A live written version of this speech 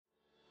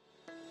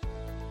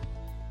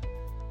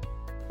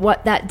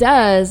what that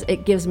does,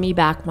 it gives me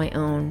back my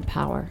own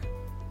power.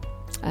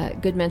 A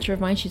good mentor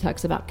of mine, she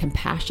talks about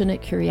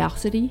compassionate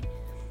curiosity.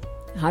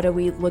 How do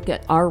we look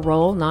at our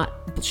role, not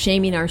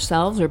shaming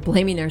ourselves or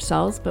blaming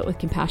ourselves, but with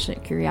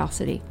compassionate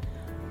curiosity?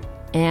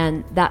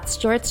 And that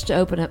starts to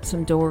open up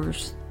some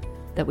doors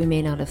that we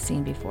may not have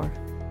seen before.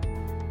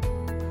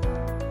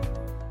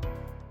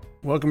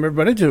 Welcome,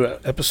 everybody, to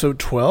episode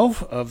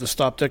 12 of the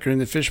Stop Decorating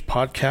the Fish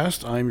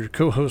podcast. I'm your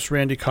co-host,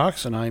 Randy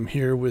Cox, and I'm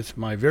here with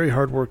my very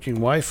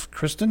hardworking wife,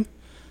 Kristen.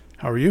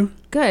 How are you?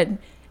 Good.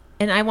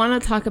 And I want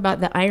to talk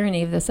about the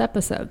irony of this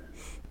episode.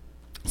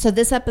 So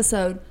this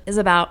episode is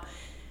about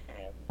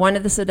one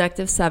of the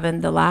Seductive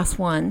Seven, the last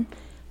one,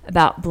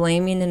 about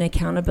blaming and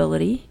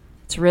accountability.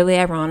 It's really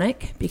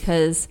ironic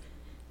because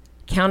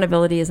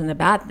accountability isn't a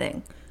bad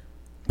thing.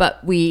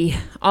 But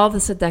all the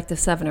Seductive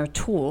Seven are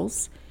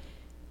tools,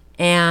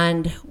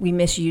 and we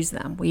misuse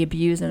them. We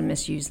abuse and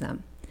misuse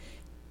them.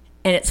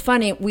 And it's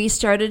funny, we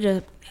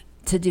started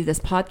to do this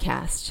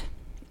podcast,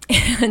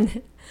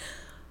 and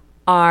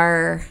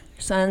our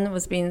son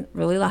was being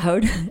really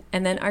loud,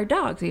 and then our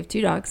dogs, we have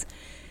 2 dogs,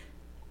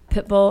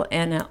 Pit Bull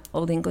and an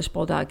Old English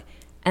Bulldog,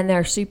 and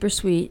they're super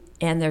sweet,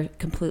 and they're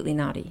completely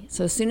naughty.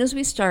 So as soon as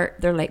we start,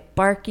 they're like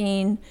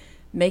barking,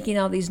 making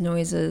all these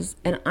noises,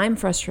 and I'm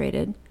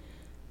frustrated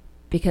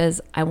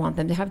because I want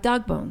them to have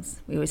dog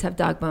bones. We always have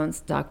dog bones.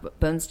 Dog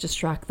bones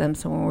distract them,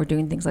 so when we're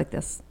doing things like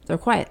this, they're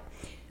quiet.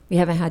 We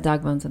haven't had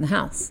dog bones in the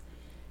house.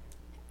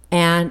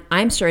 And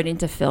I'm starting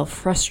to feel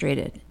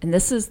frustrated. And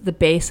this is the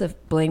base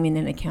of blaming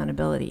and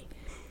accountability.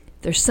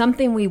 There's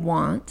something we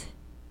want,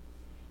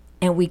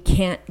 and we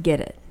can't get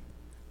it.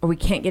 Or we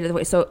can't get it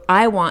away. So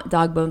I want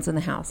dog bones in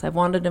the house. I've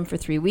wanted them for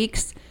 3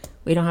 weeks.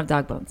 We don't have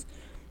dog bones.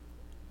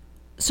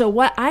 So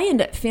what I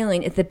end up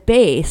feeling at the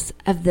base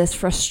of this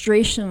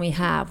frustration we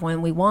have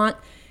when we want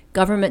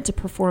government to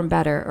perform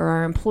better, or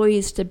our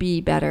employees to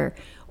be better,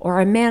 or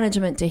our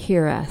management to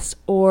hear us,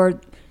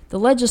 or the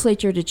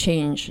legislature to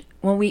change,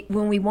 when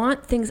we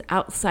want things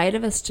outside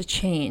of us to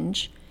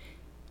change,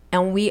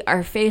 and we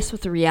are faced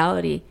with the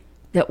reality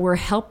that we're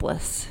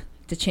helpless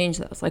to change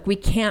those. Like, we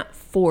can't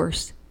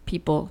force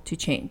people to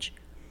change.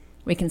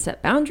 We can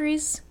set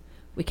boundaries,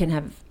 we can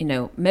have,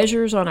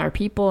 measures on our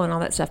people and all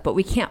that stuff, but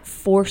we can't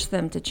force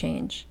them to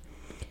change.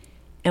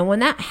 And when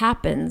that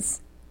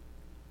happens,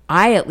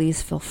 I at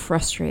least feel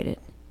frustrated.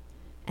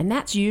 And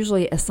that's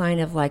usually a sign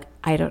of like,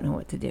 I don't know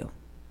what to do.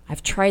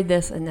 I've tried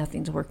this and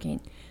nothing's working.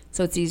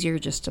 So it's easier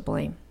just to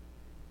blame.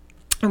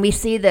 And we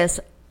see this.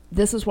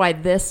 This is why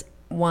this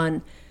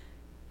one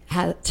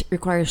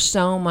requires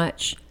so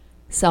much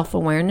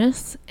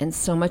self-awareness and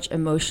so much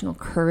emotional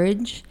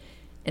courage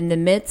in the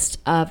midst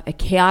of a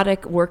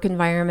chaotic work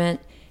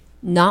environment,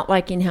 not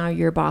liking how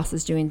your boss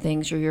is doing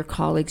things, or your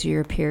colleagues or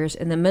your peers.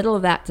 In the middle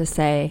of that, to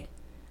say,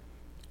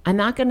 I'm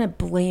not going to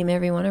blame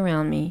everyone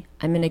around me.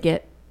 I'm going to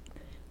get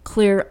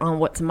clear on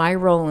what's my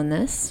role in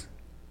this.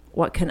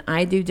 What can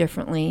I do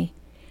differently?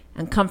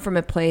 And come from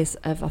a place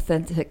of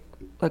authentic,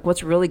 like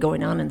what's really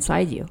going on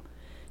inside you.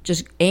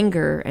 Just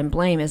anger and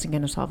blame isn't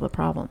going to solve the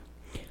problem.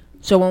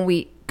 So when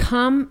we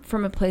come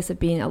from a place of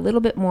being a little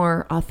bit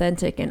more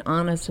authentic and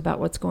honest about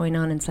what's going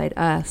on inside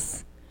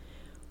us,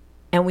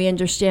 and we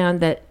understand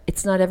that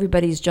it's not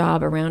everybody's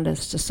job around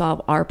us to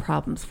solve our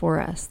problems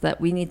for us,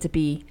 that we need to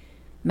be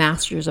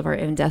masters of our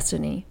own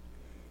destiny.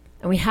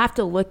 And we have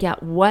to look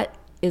at what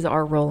is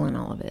our role in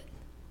all of it.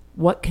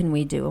 What can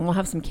we do? And we'll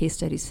have some case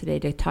studies today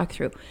to talk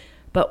through.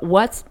 But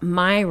what's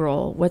my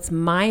role? What's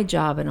my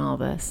job in all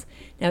this?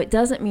 Now, it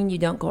doesn't mean you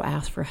don't go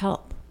ask for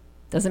help.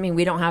 Doesn't mean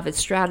we don't have a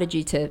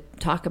strategy to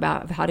talk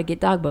about how to get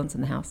dog bones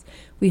in the house.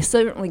 We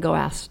certainly go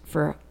ask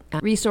for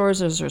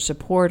resources or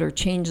support or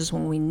changes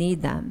when we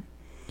need them.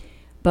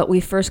 But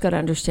we first got to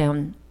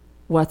understand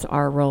what's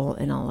our role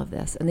in all of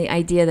this. And the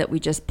idea that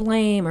we just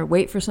blame or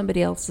wait for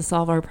somebody else to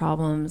solve our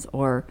problems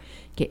or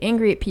get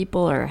angry at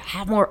people or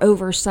have more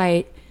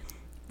oversight,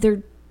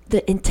 the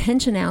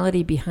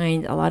intentionality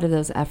behind a lot of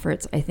those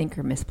efforts, I think,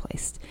 are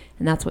misplaced.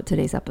 And that's what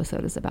today's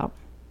episode is about.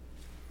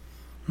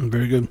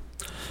 Very good.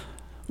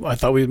 Well, I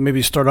thought we'd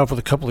maybe start off with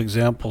a couple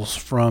examples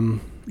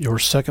from your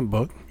second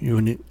book, you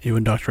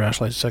and Dr.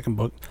 Ashlight's second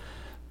book,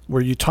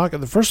 where you talk,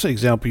 the first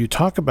example, you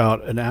talk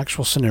about an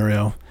actual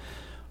scenario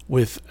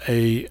with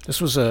this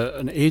was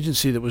an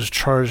agency that was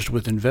charged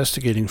with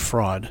investigating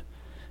fraud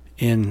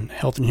in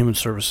Health and Human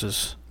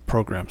Services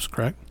programs,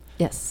 correct?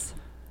 Yes.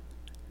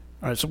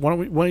 All right, so why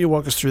don't you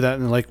walk us through that,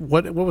 and like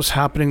what was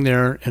happening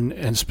there,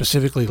 and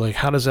specifically, like,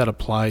 how does that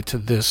apply to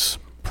this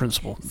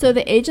principle? So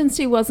the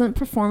agency wasn't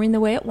performing the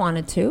way it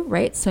wanted to,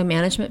 right? So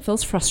management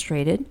feels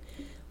frustrated.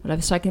 What I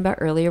was talking about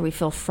earlier, we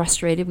feel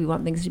frustrated. We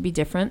want things to be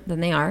different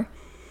than they are.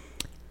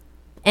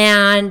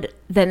 And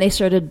then they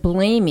started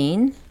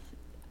blaming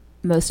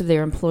most of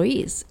their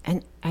employees.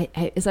 And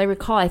I as I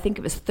recall, I think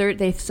it was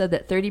they said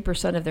that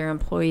 30% of their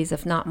employees,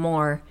 if not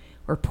more,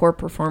 were poor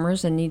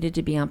performers and needed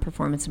to be on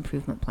performance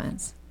improvement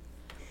plans.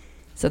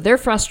 So they're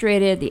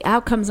frustrated. The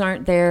outcomes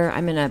aren't there.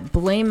 I'm going to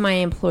blame my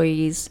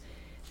employees.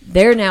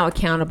 They're now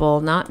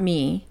accountable, not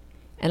me.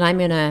 And I'm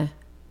going to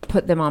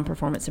put them on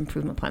performance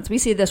improvement plans. We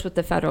see this with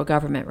the federal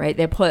government, right?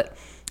 They put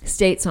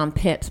states on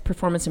PIPs,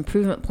 performance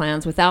improvement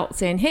plans, without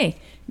saying, hey,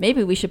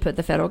 maybe we should put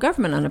the federal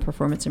government on a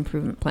performance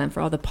improvement plan for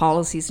all the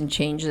policies and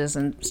changes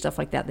and stuff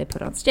like that they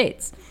put on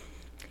states.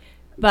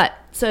 But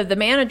so the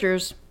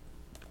managers,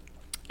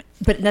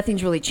 but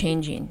nothing's really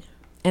changing.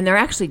 And they're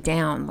actually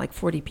down like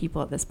 40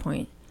 people at this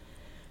point.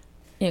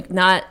 You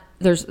know,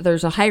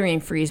 there's a hiring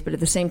freeze, but at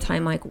the same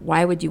time, like,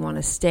 why would you want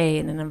to stay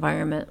in an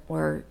environment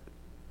where,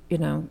 you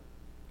know,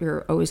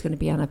 you're always going to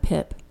be on a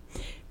PIP,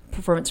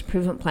 performance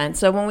improvement plan?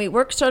 So when we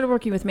started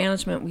working with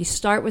management, we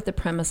start with the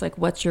premise, like,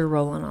 what's your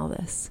role in all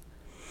this?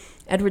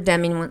 Edward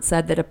Deming once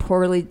said that a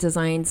poorly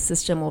designed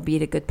system will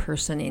beat a good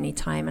person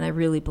anytime, and I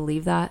really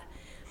believe that.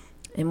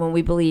 And when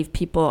we believe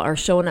people are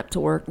showing up to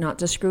work not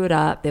to screw it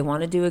up, they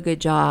want to do a good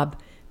job,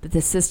 but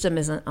the system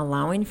isn't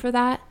allowing for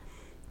that,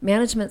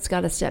 management's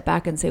got to step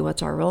back and say,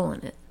 what's our role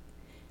in it?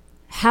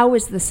 How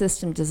is the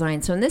system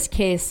designed? So in this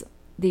case,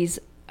 these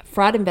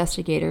fraud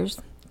investigators,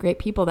 great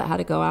people that had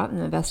to go out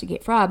and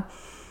investigate fraud,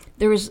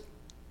 there was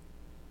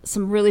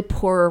some really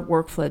poor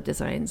workflow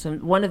designs.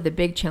 And one of the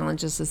big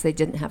challenges is they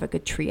didn't have a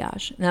good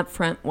triage, an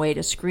upfront way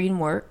to screen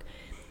work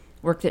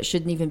that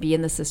shouldn't even be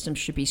in the system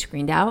should be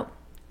screened out.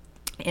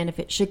 And if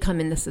it should come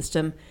in the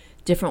system,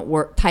 different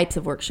work types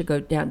of work should go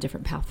down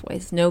different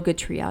pathways. No good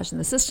triage in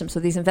the system. So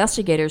these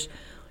investigators,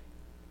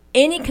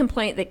 any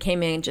complaint that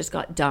came in just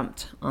got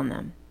dumped on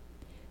them.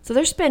 So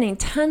they're spending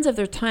tons of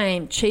their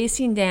time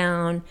chasing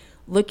down,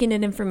 looking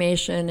at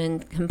information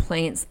and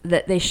complaints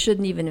that they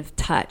shouldn't even have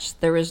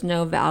touched. There was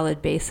no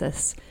valid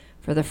basis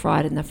for the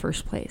fraud in the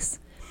first place.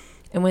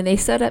 And when they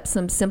set up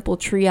some simple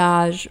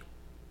triage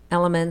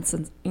elements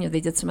and, you know,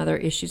 they did some other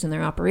issues in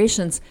their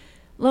operations,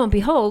 lo and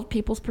behold,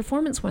 people's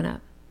performance went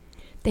up.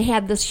 They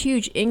had this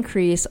huge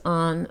increase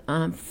on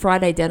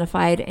fraud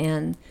identified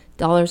and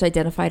dollars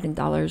identified and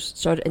dollars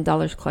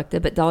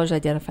collected, but dollars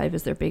identified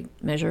was their big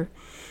measure.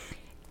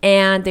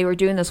 And they were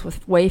doing this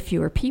with way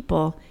fewer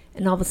people,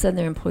 and all of a sudden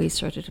their employees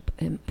started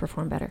to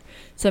perform better.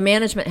 So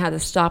management had to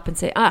stop and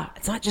say,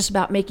 it's not just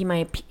about making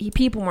my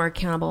people more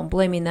accountable and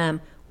blaming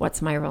them.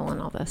 What's my role in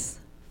all this?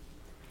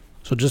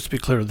 So just to be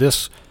clear,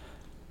 the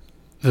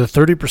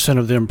 30%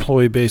 of the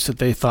employee base that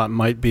they thought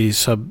might be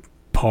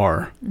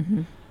subpar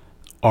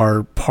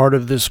are part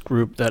of this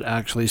group that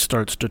actually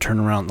starts to turn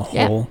around the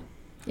whole.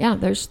 Yeah,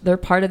 they're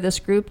part of this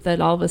group that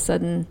all of a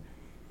sudden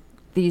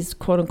these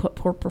quote-unquote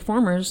poor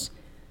performers,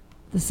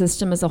 the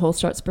system as a whole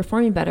starts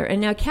performing better.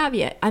 And now,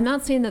 caveat, I'm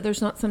not saying that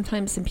there's not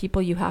sometimes some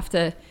people you have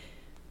to,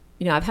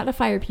 you know, I've had to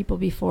fire people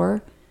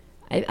before.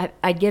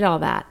 I get all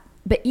that.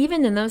 But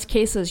even in those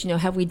cases, you know,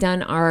 have we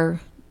done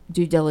our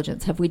due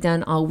diligence? Have we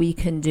done all we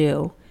can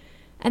do?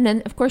 And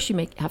then, of course,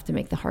 you have to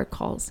make the hard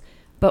calls.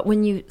 But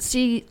when you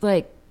see,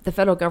 like, the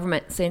federal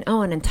government saying,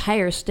 an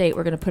entire state,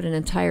 we're going to put an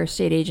entire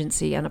state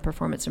agency on a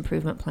performance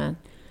improvement plan,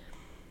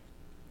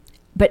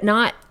 but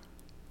not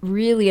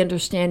really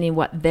understanding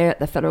what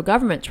the federal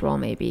government's role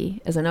may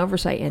be as an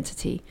oversight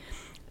entity.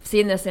 I've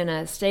seen this in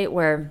a state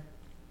where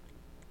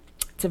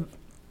it's a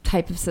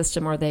type of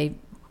system where they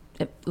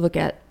look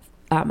at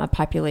a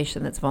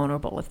population that's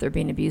vulnerable if they're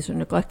being abused or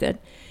neglected.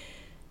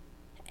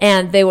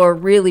 And they were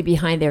really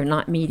behind there,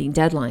 not meeting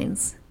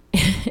deadlines.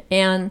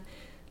 And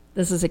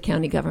this is a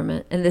county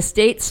government. And the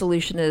state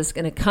solution is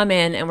going to come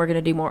in and we're going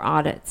to do more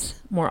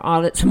audits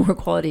and more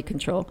quality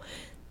control,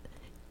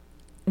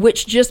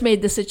 which just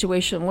made the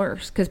situation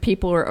worse because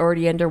people were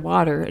already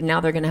underwater. And now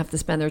they're going to have to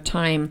spend their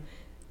time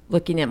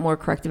looking at more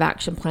corrective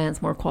action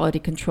plans, more quality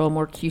control,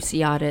 more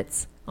QC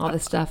audits, all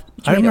this stuff.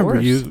 I remember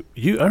I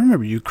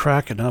remember you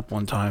cracking up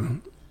one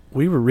time.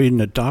 We were reading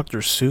a Dr.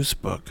 Seuss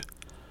book.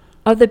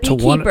 Oh, the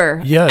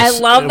Beekeeper. Yes. I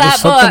love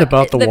that book. It was something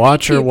about the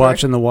watcher Beekeeper.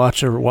 watching the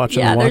watcher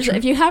watching the watcher.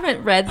 If you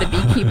haven't read The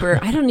Beekeeper,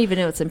 I don't even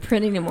know it's in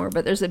print anymore,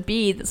 but there's a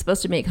bee that's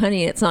supposed to make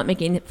honey, and it's not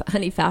making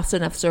honey fast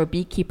enough, so a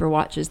beekeeper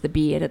watches the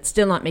bee, and it's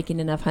still not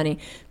making enough honey.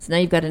 So now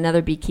you've got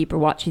another beekeeper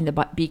watching the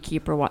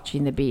beekeeper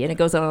watching the bee, and it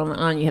goes on and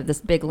on. You have this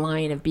big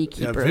line of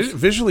beekeepers. Yeah,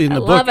 visually in the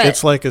book,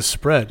 it's like a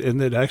spread,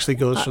 and it actually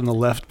goes from the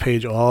left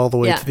page all the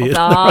way to the end.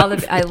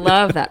 I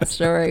love that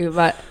story,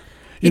 but...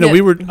 You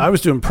know, I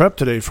was doing prep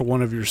today for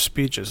one of your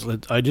speeches.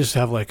 I just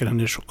have like an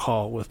initial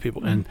call with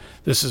people, and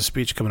this is a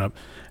speech coming up.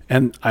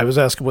 And I was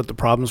asking what the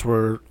problems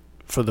were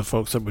for the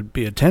folks that would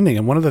be attending.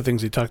 And one of the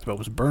things he talked about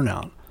was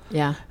burnout.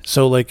 Yeah.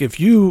 So like if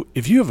you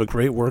have a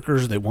great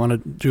workers, they want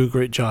to do a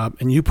great job,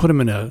 and you put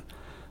them in a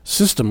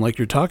system like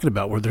you're talking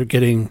about where they're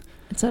getting...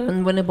 It's an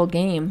unwinnable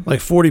game. Like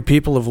 40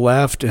 people have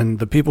left, and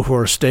the people who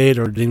are stayed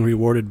are being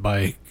rewarded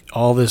by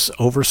all this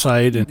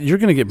oversight, and you're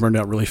going to get burned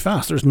out really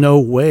fast. There's no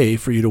way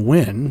for you to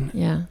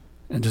win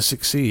and to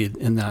succeed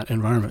in that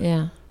environment.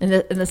 Yeah. And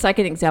the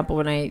second example,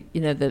 when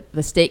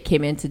the state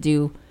came in to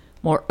do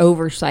more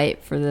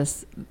oversight for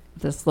this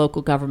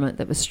local government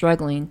that was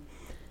struggling,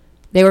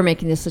 they were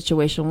making the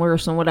situation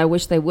worse. And what I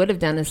wish they would have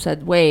done is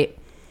said, wait,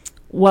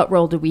 what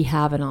role do we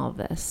have in all of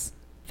this?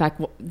 In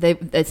fact,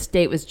 the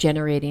state was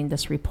generating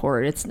this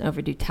report. It's an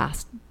overdue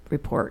task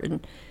report.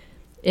 And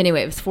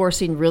anyway, it was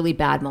forcing really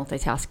bad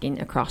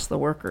multitasking across the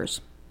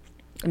workers.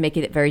 and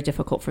making it very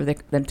difficult for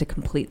them to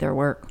complete their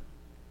work.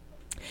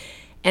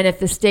 And if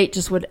the state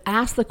just would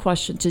ask the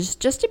question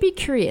just to be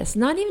curious,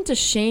 not even to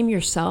shame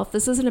yourself.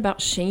 This isn't about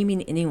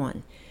shaming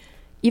anyone.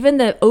 Even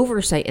the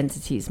oversight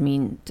entities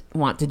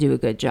want to do a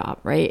good job,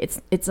 right?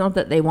 It's not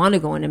that they want to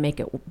go in and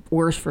make it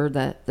worse for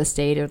the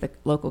state or the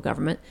local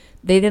government.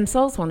 They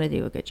themselves want to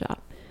do a good job.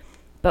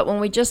 But when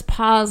we just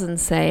pause and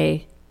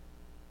say,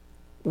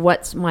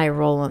 what's my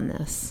role in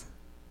this?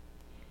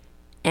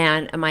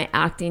 And am I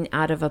acting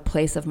out of a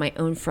place of my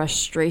own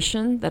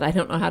frustration that I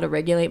don't know how to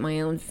regulate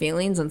my own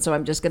feelings, and so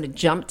I'm just going to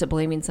jump to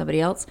blaming somebody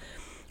else?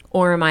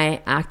 Or am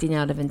I acting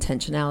out of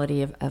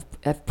intentionality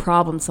of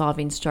problem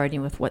solving,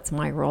 starting with what's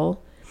my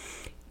role?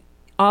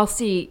 I'll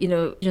see,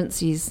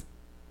 agencies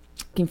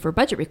looking for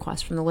budget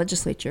requests from the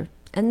legislature,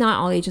 and not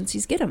all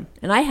agencies get them.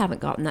 And I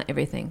haven't gotten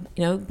everything.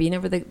 Being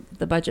over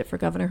the budget for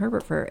Governor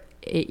Herbert for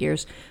 8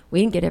 years, we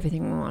didn't get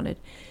everything we wanted.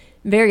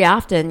 Very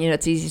often,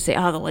 it's easy to say,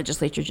 the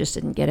legislature just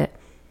didn't get it.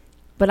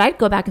 But I'd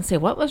go back and say,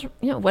 what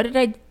did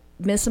I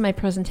miss in my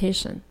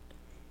presentation?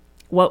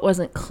 What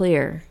wasn't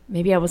clear?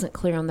 Maybe I wasn't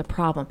clear on the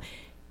problem.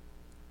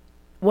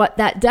 What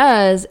that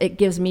does, it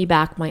gives me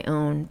back my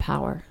own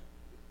power.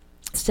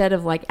 Instead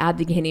of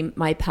abdicating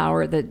my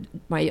power,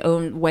 my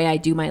own way I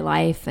do my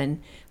life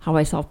and how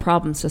I solve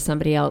problems to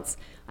somebody else,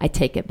 I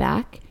take it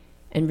back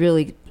and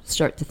really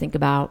start to think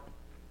about,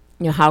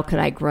 how could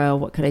I grow?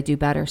 What could I do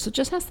better? So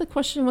just ask the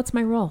question, what's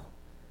my role?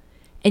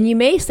 And you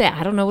may say,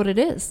 I don't know what it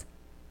is,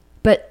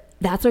 but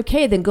that's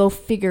okay. Then go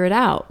figure it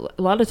out.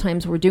 A lot of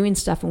times we're doing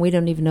stuff and we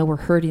don't even know we're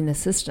hurting the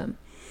system.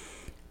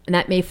 And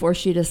that may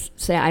force you to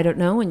say, I don't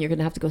know, and you're going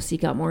to have to go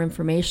seek out more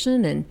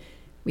information. And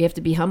we have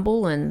to be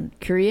humble and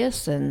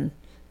curious. And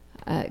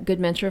a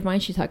good mentor of mine,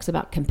 she talks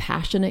about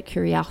compassionate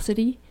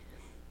curiosity.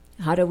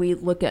 How do we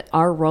look at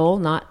our role,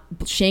 not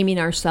shaming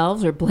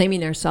ourselves or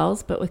blaming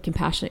ourselves, but with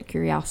compassionate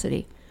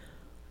curiosity?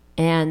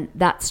 And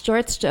that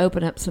starts to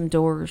open up some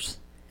doors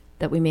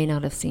that we may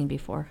not have seen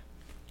before.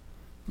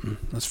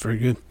 That's very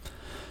good.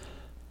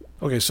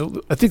 Okay,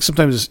 so I think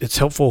sometimes it's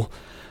helpful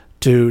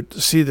to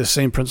see the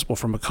same principle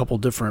from a couple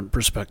different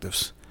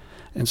perspectives.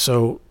 And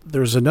so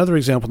there's another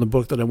example in the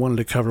book that I wanted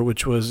to cover,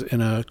 which was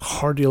in a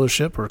car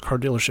dealership or a car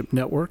dealership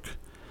network.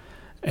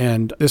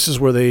 And this is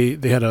where they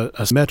had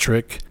a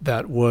metric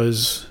that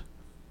was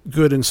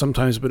good in some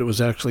times, but it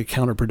was actually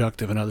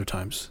counterproductive in other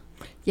times.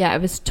 Yeah,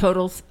 it was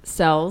total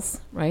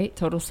sales, right?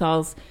 Total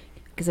sales,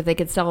 because if they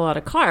could sell a lot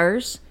of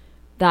cars,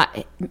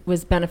 that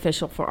was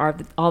beneficial for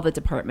all the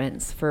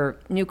departments, for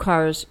new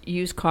cars,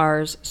 used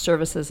cars,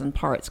 services, and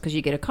parts. Because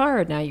you get a car,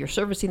 and now you're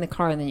servicing the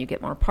car, and then you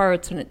get more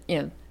parts,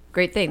 and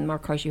great thing, the more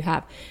cars you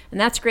have. And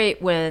that's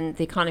great when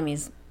the economy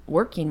is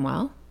working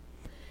well,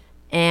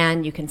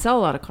 and you can sell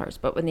a lot of cars.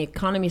 But when the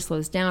economy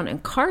slows down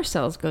and car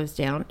sales goes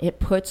down, it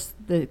puts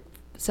the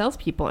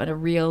salespeople in a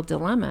real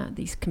dilemma,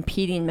 these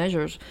competing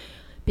measures,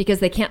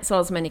 because they can't sell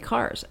as many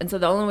cars. And so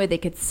the only way they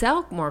could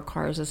sell more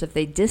cars is if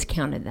they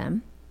discounted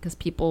them, because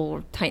people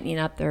were tightening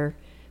up their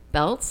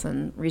belts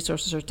and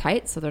resources are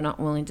tight, so they're not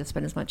willing to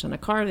spend as much on a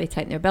car. They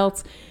tighten their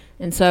belts.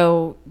 And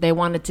so they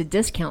wanted to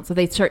discount. So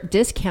they start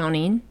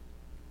discounting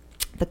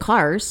the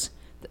cars.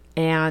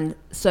 And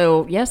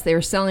so, yes, they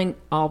were selling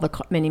all the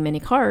many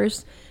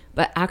cars,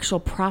 but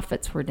actual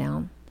profits were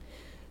down.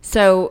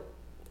 So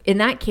in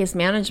that case,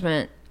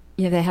 management,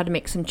 they had to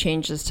make some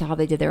changes to how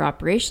they did their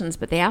operations,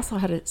 but they also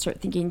had to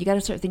start thinking, you got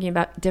to start thinking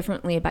about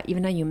differently about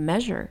even how you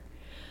measure.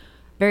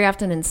 Very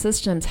often in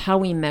systems, how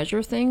we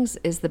measure things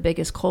is the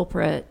biggest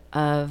culprit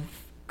of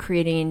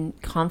creating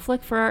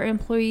conflict for our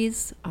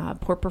employees,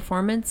 poor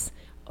performance,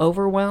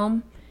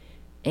 overwhelm,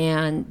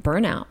 and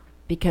burnout,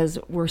 because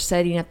we're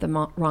setting up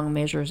the wrong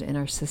measures in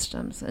our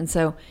systems. And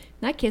so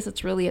in that case,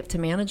 it's really up to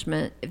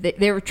management.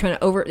 They were trying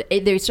to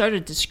they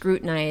started to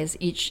scrutinize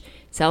each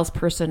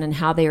salesperson and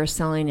how they are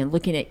selling and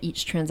looking at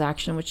each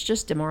transaction, which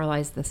just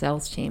demoralized the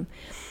sales team.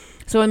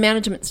 So when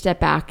management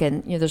stepped back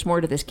and, there's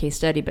more to this case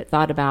study, but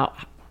thought about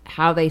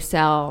how they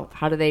sell,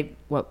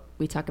 what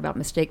we talk about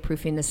mistake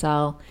proofing the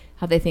sell,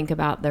 how they think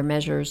about their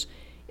measures,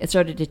 it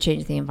started to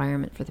change the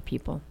environment for the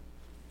people.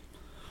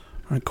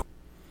 All right, cool.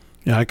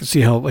 Yeah, I can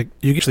see how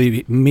you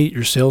actually meet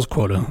your sales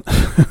quota.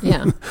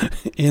 Yeah.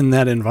 In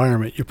that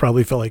environment, you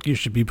probably felt like you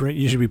should be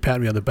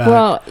patting me on the back.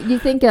 Well, you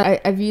think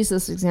I've used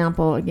this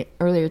example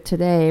earlier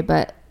today,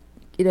 but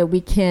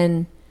we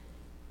can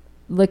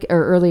look,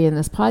 or early in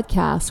this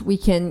podcast, we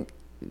can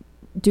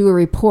do a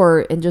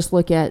report and just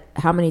look at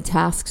how many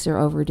tasks are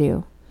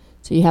overdue.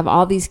 So you have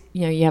all these,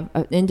 you have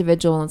an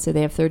individual and say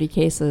they have 30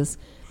 cases,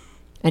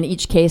 and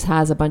each case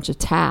has a bunch of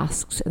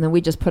tasks, and then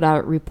we just put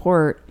out a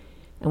report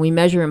and we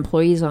measure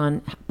employees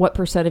on what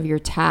 % of your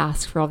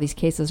tasks for all these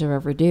cases are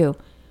overdue.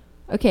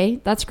 Okay,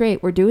 that's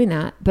great. We're doing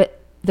that.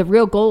 But the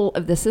real goal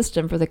of the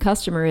system for the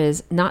customer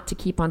is not to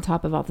keep on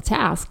top of all the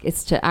tasks.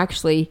 It's to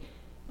actually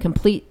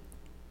complete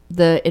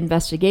the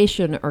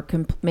investigation or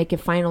make a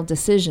final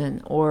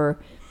decision, or,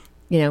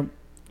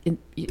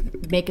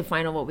 make a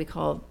final what we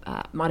call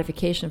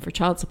modification for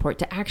child support,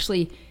 to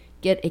actually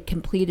get a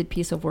completed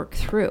piece of work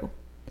through.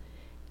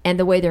 And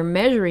the way they're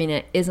measuring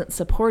it isn't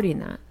supporting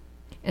that.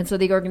 And so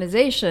the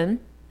organization,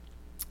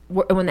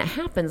 when that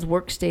happens,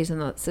 work stays in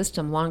the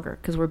system longer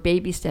because we're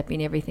baby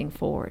stepping everything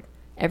forward.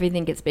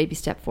 Everything gets baby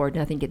stepped forward.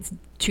 Nothing gets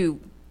too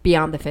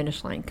beyond the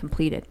finish line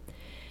completed.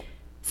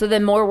 So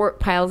then more work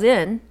piles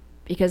in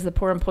because the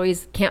poor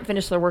employees can't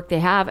finish their work they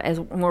have as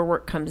more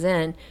work comes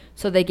in.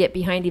 So they get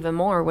behind even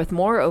more with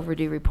more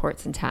overdue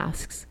reports and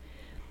tasks.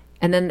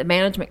 And then the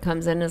management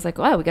comes in and is like,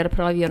 oh, we got to put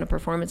all of you on a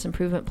performance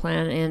improvement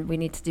plan, and we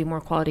need to do more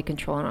quality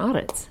control and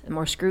audits and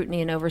more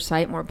scrutiny and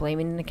oversight, more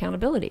blaming and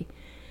accountability.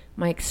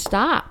 I'm like,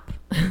 stop.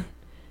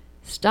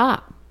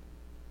 Stop.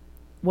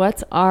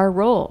 What's our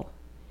role?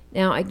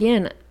 Now,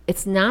 again,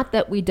 it's not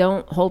that we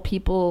don't hold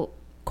people,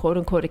 quote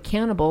unquote,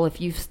 accountable. If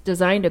you've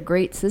designed a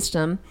great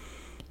system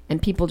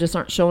and people just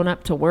aren't showing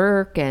up to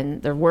work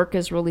and their work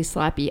is really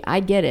sloppy, I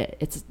get it.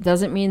 It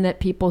doesn't mean that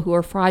people who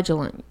are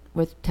fraudulent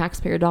with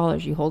taxpayer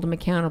dollars, you hold them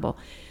accountable.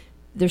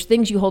 There's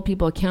things you hold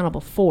people accountable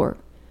for.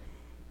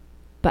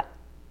 But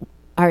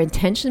our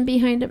intention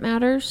behind it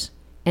matters,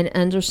 and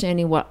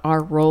understanding what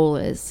our role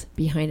is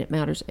behind it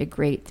matters a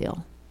great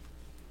deal.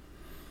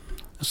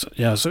 So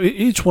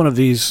each one of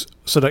these,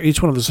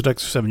 each one of the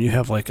Seductive Seven, you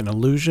have like an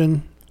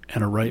illusion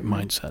and a right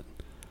mindset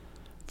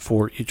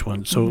for each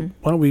one. So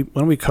why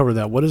don't we cover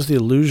that? What is the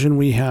illusion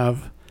we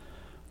have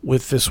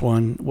with this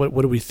one?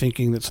 What are we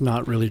thinking that's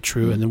not really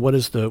true? And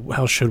then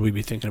how should we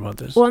be thinking about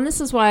this? Well, and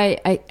this is why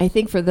I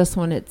think for this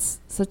one, it's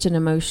such an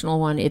emotional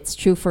one. It's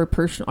true for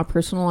our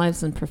personal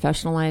lives and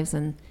professional lives.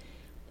 And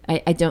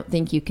I don't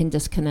think you can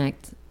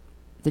disconnect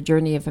the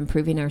journey of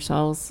improving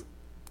ourselves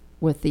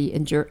with the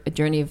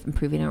journey of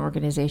improving our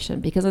organization.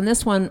 Because in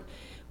this one,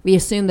 we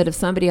assume that if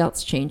somebody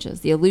else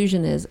changes, the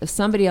illusion is if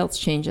somebody else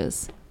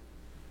changes,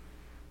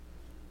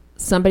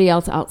 somebody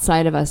else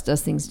outside of us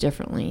does things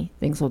differently,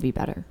 things will be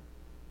better.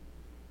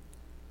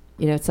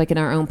 You know, it's like in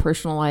our own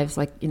personal lives,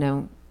 like, you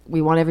know,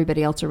 we want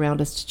everybody else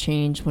around us to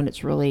change when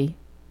it's really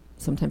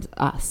sometimes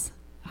us,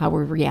 how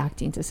we're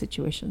reacting to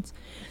situations.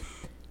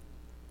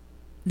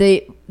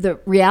 The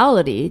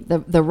reality,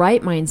 the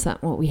right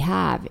mindset, what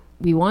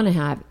we want to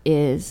have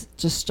is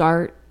to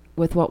start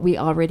with what we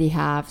already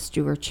have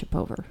stewardship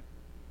over.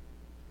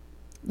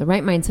 The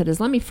right mindset is,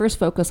 let me first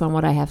focus on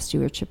what I have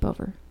stewardship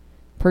over.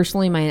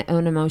 Personally, my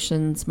own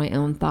emotions, my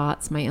own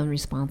thoughts, my own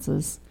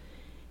responses.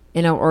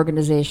 In our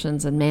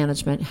organizations and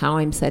management, how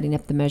I'm setting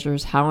up the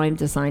measures, how I'm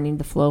designing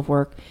the flow of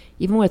work.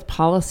 Even with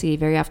policy,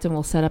 very often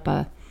we'll set up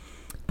a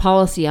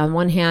policy. On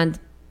one hand,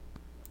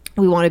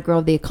 we want to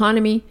grow the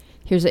economy.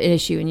 Here's an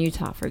issue in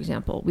Utah, for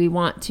example. We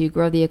want to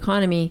grow the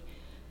economy,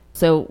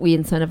 so we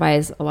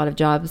incentivize a lot of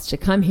jobs to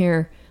come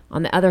here.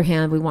 On the other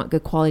hand, we want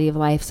good quality of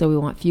life, so we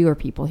want fewer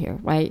people here,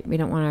 right? We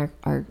don't want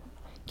our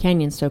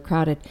canyons so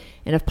crowded.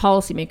 And if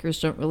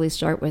policymakers don't really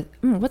start with,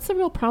 what's the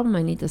real problem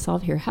I need to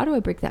solve here? How do I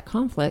break that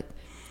conflict?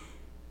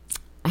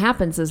 What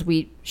happens is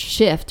we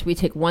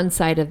take one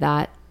side of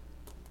that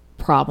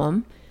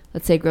problem,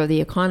 let's say grow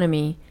the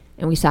economy,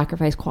 and we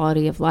sacrifice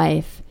quality of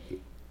life,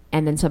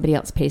 and then somebody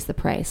else pays the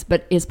price.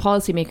 But as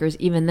policymakers,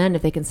 even then,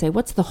 if they can say,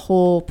 what's the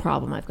whole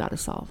problem I've got to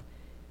solve?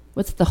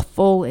 What's the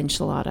full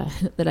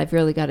enchilada that I've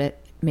really got to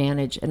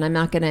manage? And I'm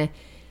not going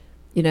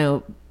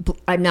to,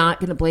 I'm not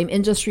going to blame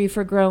industry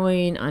for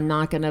growing. I'm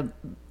not going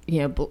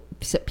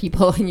to,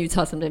 people in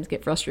Utah sometimes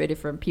get frustrated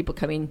from people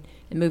coming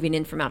and moving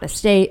in from out of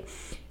state.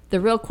 The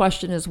real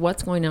question is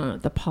what's going on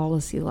at the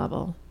policy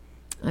level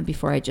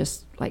before I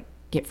just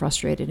get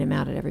frustrated and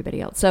mad at everybody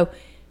else. So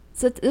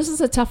this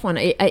is a tough one.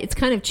 It's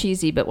kind of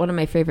cheesy, but one of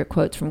my favorite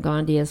quotes from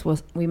Gandhi is,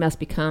 we must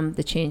become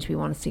the change we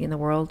want to see in the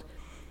world.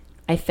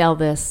 I fail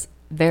this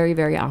very,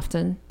 very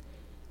often.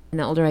 And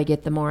the older I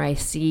get, the more I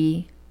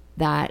see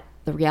that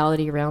the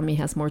reality around me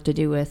has more to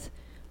do with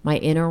my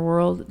inner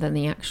world than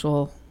the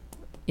actual,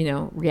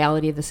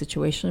 reality of the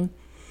situation.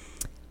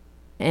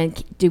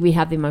 And do we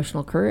have the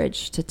emotional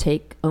courage to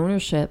take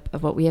ownership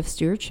of what we have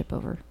stewardship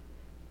over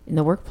in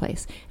the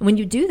workplace? And when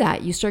you do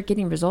that, you start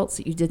getting results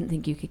that you didn't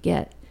think you could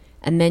get.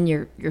 And then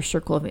your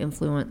circle of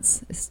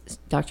influence, as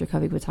Dr.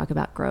 Covey would talk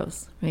about,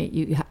 grows, right?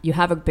 You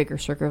have a bigger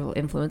circle of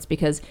influence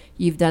because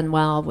you've done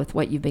well with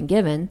what you've been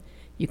given.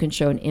 You can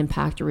show an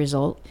impact or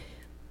result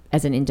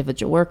as an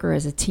individual worker,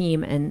 as a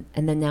team, and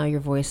then now your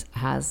voice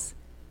has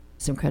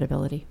some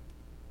credibility.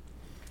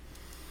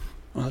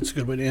 Well, that's a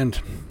good way to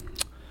end.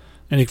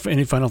 Any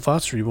final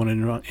thoughts, or you want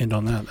to end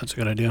on that? That's a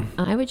good idea.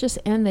 I would just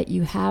end that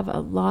you have a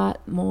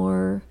lot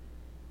more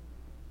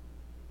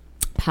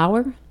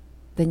power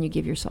than you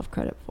give yourself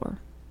credit for.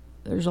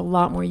 There's a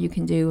lot more you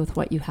can do with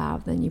what you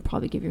have than you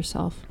probably give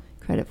yourself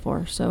credit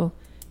for. So,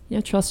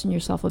 trust in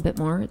yourself a bit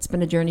more. It's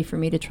been a journey for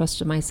me to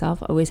trust in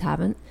myself. Always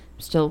haven't.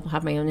 Still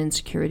have my own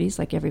insecurities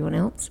like everyone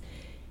else.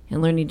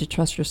 And learning to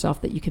trust yourself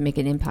that you can make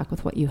an impact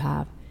with what you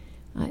have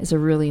is a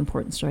really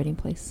important starting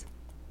place.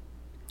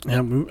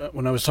 Yeah,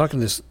 when I was talking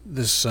to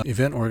this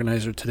event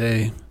organizer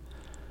today,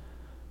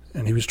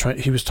 and he was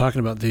talking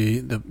about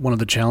the one of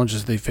the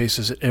challenges they face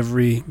is that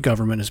every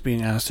government is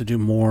being asked to do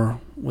more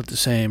with the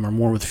same or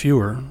more with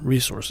fewer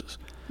resources.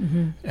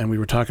 Mm-hmm. And we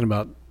were talking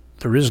about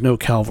there is no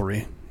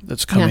cavalry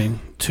that's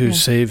coming to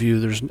save you.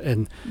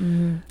 And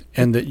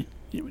that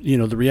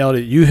the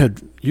reality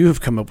you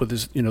have come up with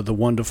is, the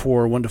 1 to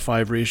 4, 1 to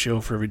 5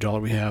 ratio for every dollar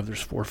we have.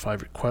 There's 4 or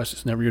 5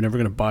 requests. You're never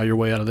going to buy your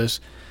way out of this.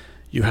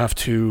 You have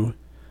to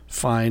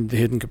find the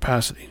hidden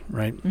capacity,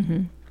 right?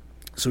 Mm-hmm.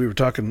 So we were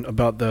talking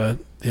about the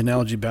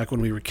analogy back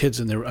when we were kids,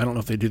 and I don't know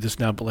if they do this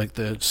now, but like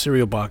the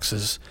cereal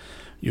boxes,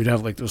 you'd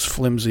have like those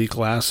flimsy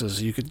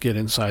glasses you could get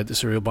inside the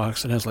cereal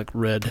box that has like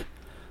red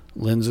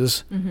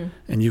lenses, mm-hmm.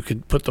 and you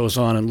could put those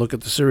on and look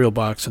at the cereal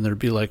box, and there'd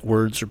be like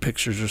words or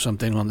pictures or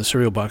something on the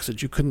cereal box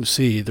that you couldn't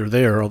see. They're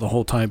there all the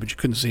whole time, but you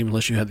couldn't see them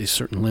unless you had these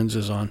certain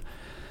lenses on.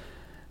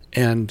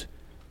 And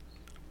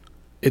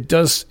it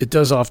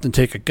does often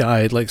take a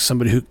guide, like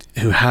somebody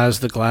who has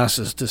the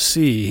glasses, to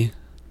see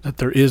that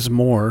there is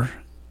more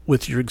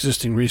with your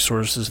existing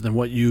resources than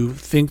what you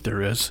think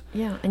there is.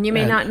 Yeah, and you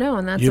may not know,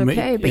 and that's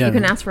okay, but you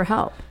can ask for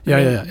help.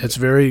 Yeah. It's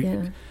very...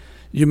 Yeah.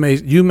 You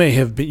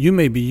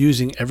may be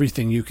using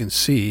everything you can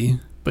see,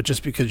 but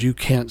just because you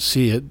can't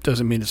see it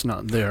doesn't mean it's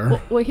not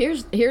there. Well,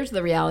 here's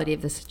the reality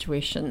of the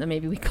situation, and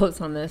maybe we close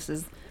on this,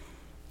 is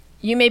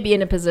you may be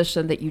in a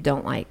position that you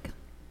don't like.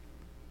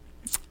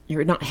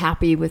 You're not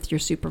happy with your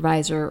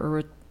supervisor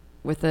or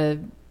with a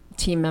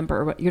team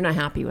member, or you're not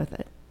happy with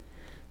it.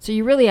 So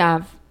you really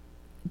have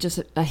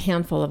just a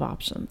handful of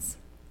options.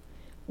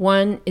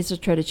 One is to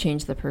try to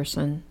change the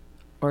person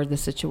or the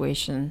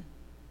situation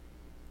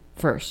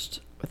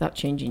first without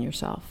changing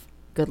yourself.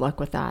 Good luck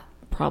with that.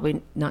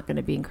 Probably not going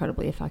to be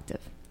incredibly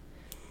effective.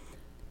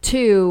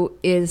 2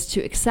 is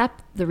to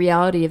accept the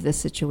reality of this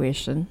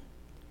situation.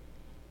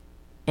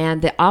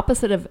 And the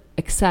opposite of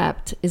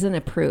accept isn't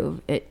approve,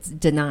 it's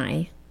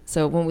deny.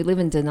 So when we live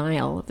in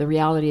denial of the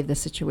reality of the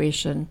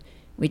situation,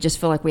 we just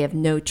feel like we have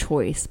no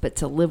choice but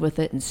to live with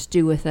it and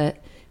stew with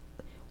it.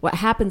 What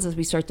happens is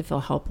we start to feel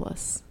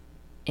helpless.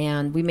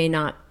 And we may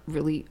not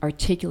really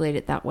articulate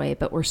it that way,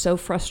 but we're so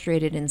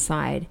frustrated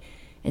inside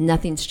and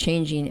nothing's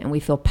changing and we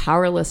feel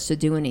powerless to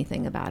do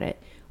anything about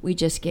it. We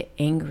just get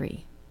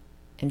angry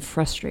and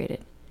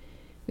frustrated.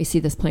 We see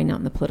this playing out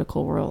in the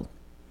political world.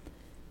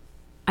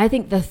 I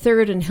think the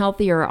third and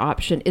healthier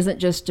option isn't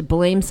just to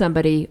blame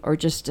somebody or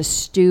just to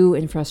stew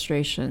in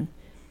frustration,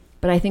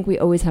 but I think we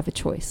always have a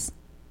choice.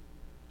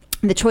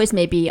 The choice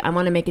may be, I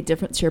want to make a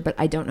difference here, but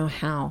I don't know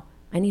how.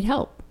 I need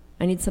help.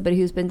 I need somebody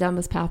who's been down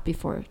this path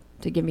before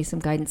to give me some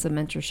guidance and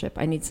mentorship.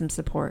 I need some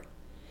support.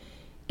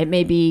 It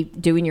may be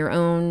doing your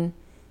own,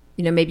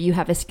 maybe you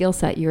have a skill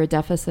set, you're a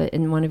deficit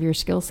in one of your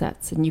skill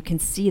sets, and you can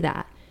see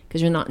that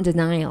because you're not in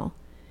denial.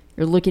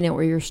 You're looking at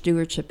where your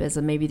stewardship is,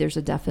 and maybe there's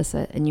a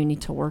deficit, and you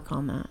need to work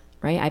on that,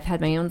 right? I've had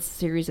my own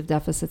series of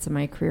deficits in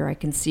my career. I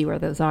can see where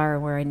those are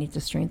and where I need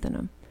to strengthen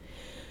them.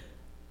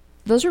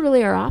 Those are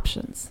really our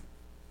options.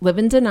 Live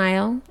in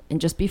denial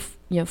and just be,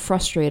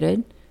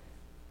 frustrated,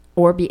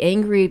 or be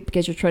angry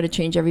because you're trying to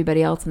change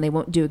everybody else and they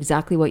won't do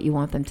exactly what you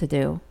want them to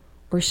do.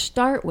 Or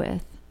start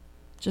with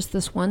just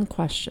this one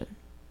question.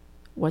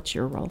 What's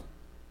your role?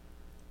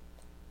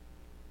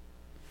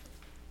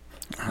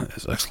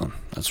 That's excellent.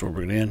 That's where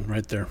we're going to end,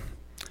 right there.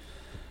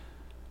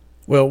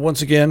 Well,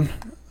 once again,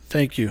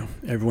 thank you,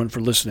 everyone, for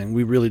listening.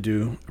 We really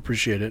do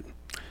appreciate it.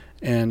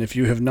 And if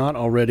you have not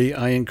already,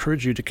 I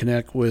encourage you to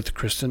connect with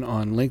Kristen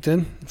on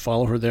LinkedIn.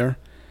 Follow her there.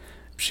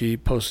 She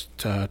posts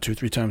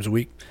 2-3 times a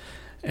week.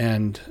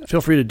 And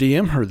feel free to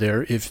DM her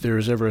there if there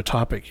is ever a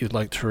topic you'd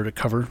like her to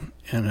cover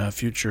in a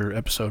future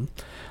episode.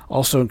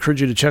 Also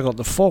encourage you to check out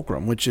the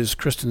Fulcrum, which is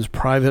Kristen's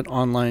private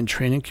online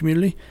training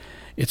community.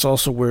 It's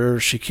also where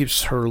she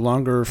keeps her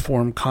longer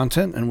form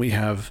content, and we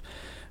have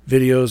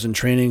videos and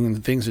training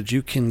and things that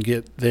you can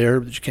get there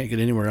that you can't get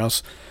anywhere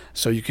else.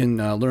 So you can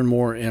learn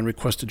more and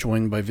request to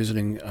join by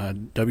visiting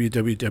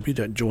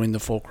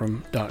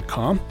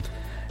www.jointhefulcrum.com.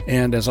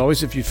 And as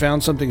always, if you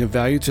found something of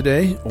value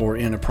today or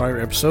in a prior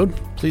episode,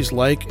 please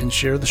like and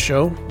share the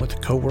show with a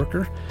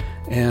coworker.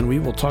 And we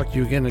will talk to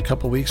you again in a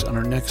couple of weeks on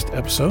our next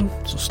episode.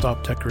 So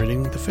stop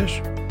decorating the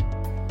fish.